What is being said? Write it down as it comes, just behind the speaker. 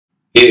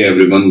Hey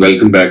everyone,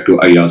 welcome back to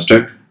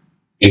iAskTech.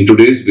 In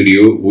today's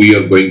video, we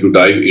are going to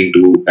dive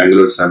into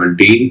Angular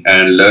 17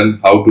 and learn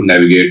how to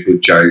navigate to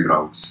child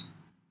routes.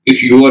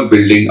 If you are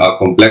building a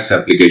complex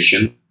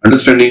application,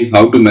 understanding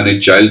how to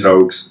manage child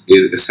routes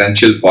is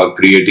essential for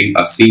creating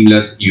a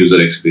seamless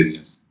user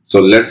experience. So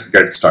let's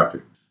get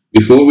started.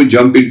 Before we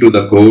jump into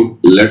the code,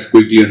 let's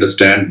quickly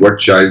understand what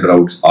child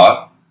routes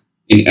are.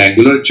 In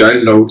Angular,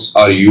 child routes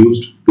are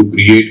used to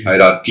create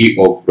hierarchy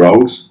of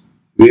routes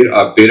where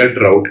a parent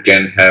route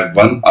can have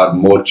one or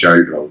more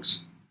child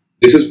routes.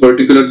 This is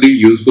particularly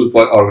useful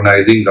for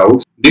organizing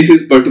routes.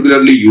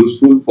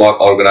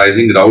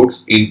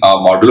 In a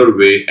modular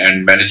way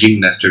and managing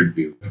nested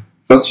view.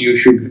 First, you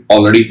should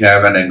already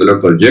have an Angular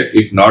project.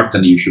 If not,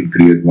 then you should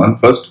create one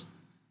first.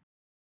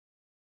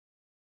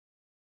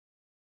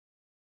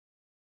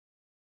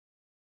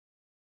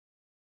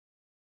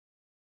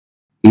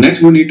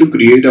 Next, we need to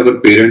create our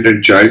parent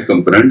and child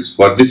components.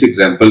 For this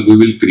example, we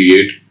will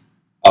create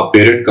a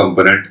parent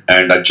component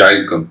and a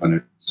child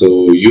component.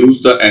 So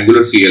use the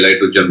Angular CLI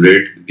to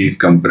generate these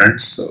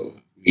components. So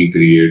we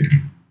create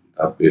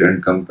a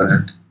parent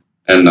component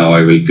and now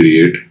I will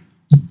create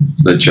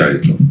the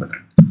child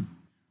component.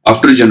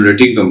 After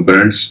generating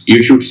components,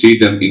 you should see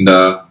them in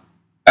the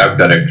app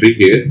directory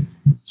here.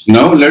 So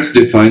now let's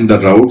define the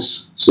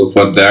routes. So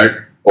for that,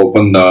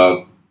 open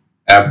the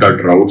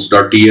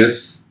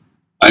app.routes.ts.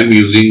 I'm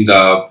using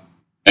the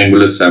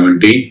Angular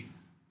 17.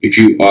 If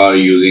you are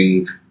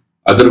using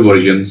other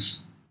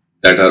versions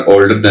that are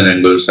older than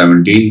Angular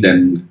 17,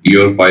 then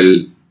your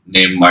file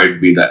name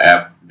might be the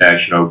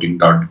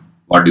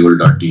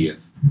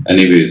app-routing.module.ts.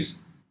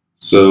 Anyways,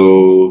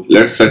 so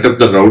let's set up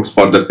the routes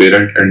for the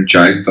parent and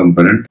child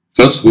component.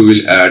 First, we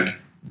will add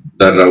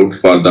the route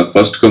for the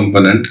first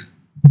component,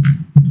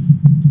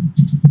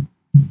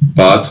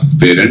 path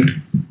parent,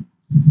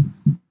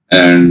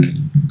 and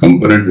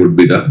component would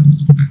be the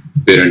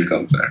parent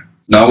component.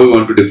 Now we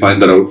want to define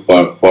the route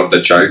for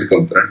the child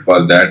component.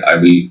 For that, I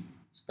will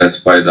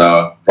specify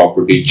the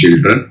property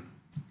children,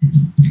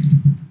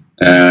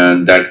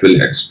 and that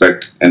will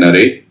expect an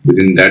array.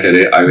 Within that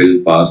array, I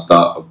will pass the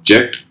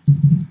object,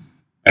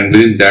 and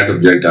within that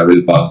object, I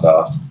will pass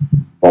the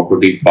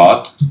property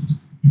path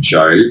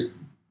child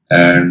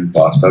and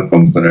pass the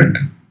component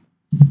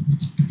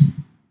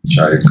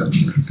child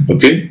component.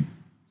 Okay,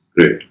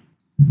 great.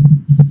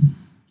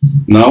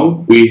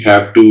 Now we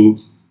have to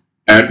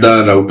add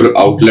the router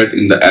outlet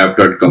in the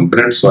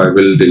app.component. So I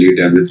will delete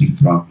everything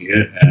from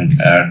here and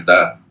add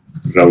the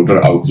router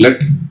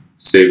outlet,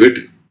 save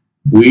it.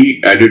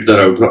 We added the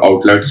router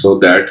outlet so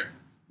that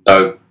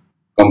the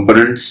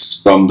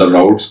components from the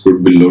routes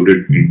could be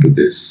loaded into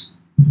this.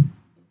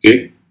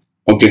 Okay,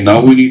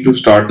 now we need to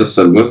start the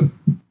server.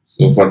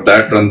 So for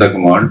that, run the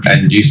command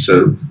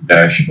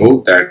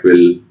ngserve-o. That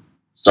will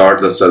start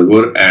the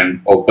server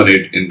and open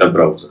it in the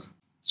browser.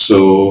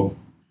 So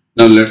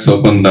now let's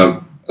open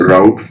the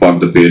route for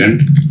the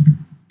parent,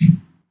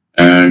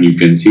 and you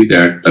can see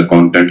that the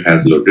content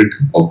has loaded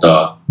of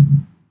the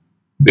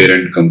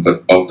parent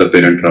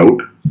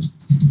route.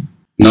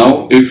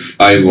 Now if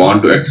I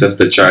want to access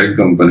the child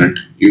component,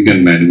 you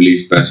can manually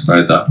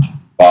specify the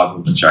path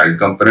of the child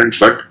component,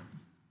 but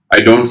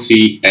I don't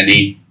see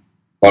any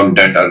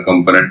content or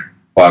component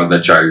for the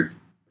child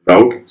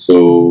route.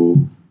 So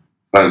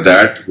for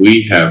that,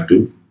 we have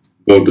to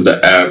go to the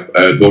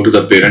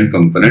parent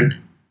component.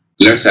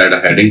 Let's add a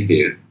heading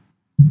here,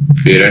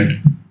 parent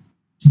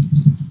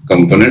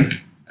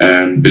component,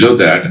 and below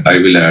that I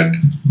will add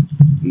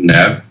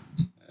nav,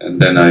 and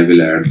then I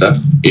will add the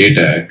a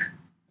tag,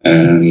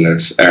 and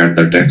let's add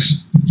the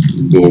text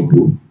go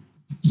to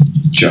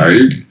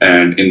child,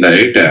 and in the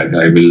a tag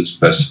I will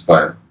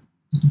specify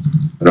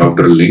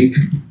router link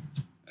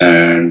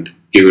and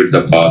give it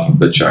the path of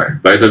the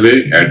child. By the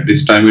way, at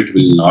this time it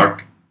will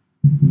not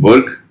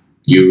work.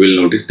 You will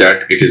notice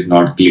that it is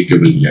not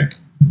clickable yet.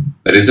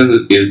 The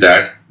reason is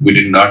that we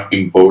did not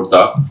import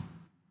the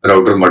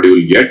router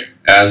module yet.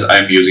 As I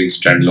am using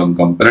standalone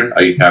component,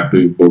 I have to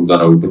import the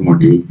router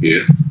module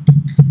here.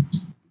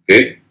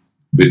 Okay,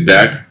 with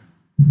that,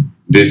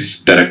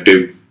 this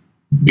directive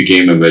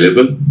became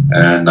available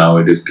and now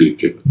it is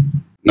clickable.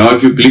 Now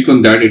if you click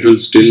on that, it will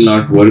still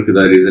not work.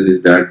 The reason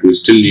is that we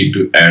still need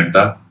to add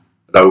the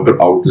router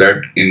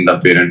outlet in the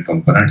parent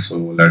component. So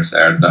let's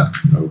add the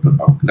router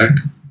outlet,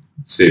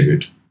 save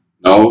it.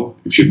 Now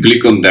if you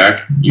click on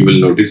that, you will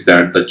notice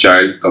that the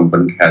child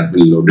component has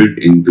been loaded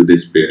into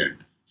this parent.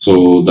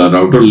 So the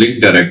router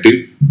link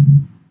directive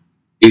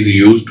is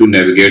used to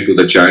navigate to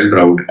the child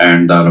route,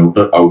 and the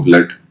router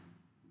outlet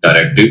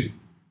directive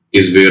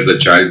is where the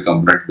child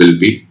component will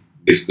be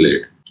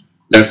displayed.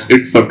 That's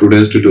it for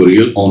today's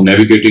tutorial on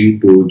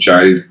navigating to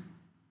child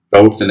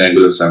routes in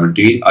Angular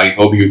 17. I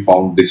hope you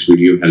found this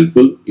video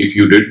helpful. If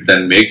you did,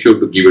 then make sure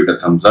to give it a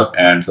thumbs up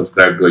and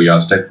subscribe to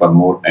iAskTech for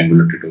more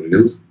Angular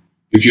tutorials.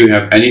 If you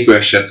have any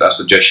questions or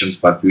suggestions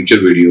for future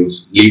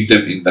videos, leave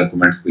them in the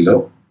comments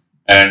below.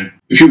 And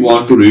if you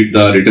want to read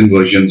the written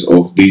versions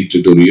of these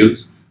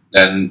tutorials,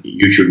 then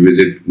you should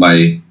visit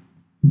my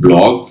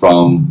blog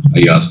from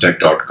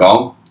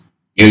iAskTech.com.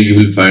 Here you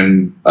will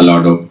find a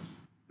lot of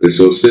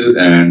resources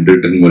and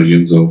written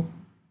versions of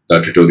the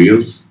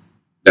tutorials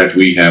that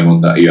we have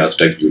on the IAS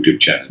Tech YouTube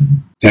channel.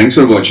 Thanks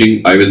for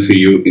watching. I will see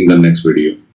you in the next video.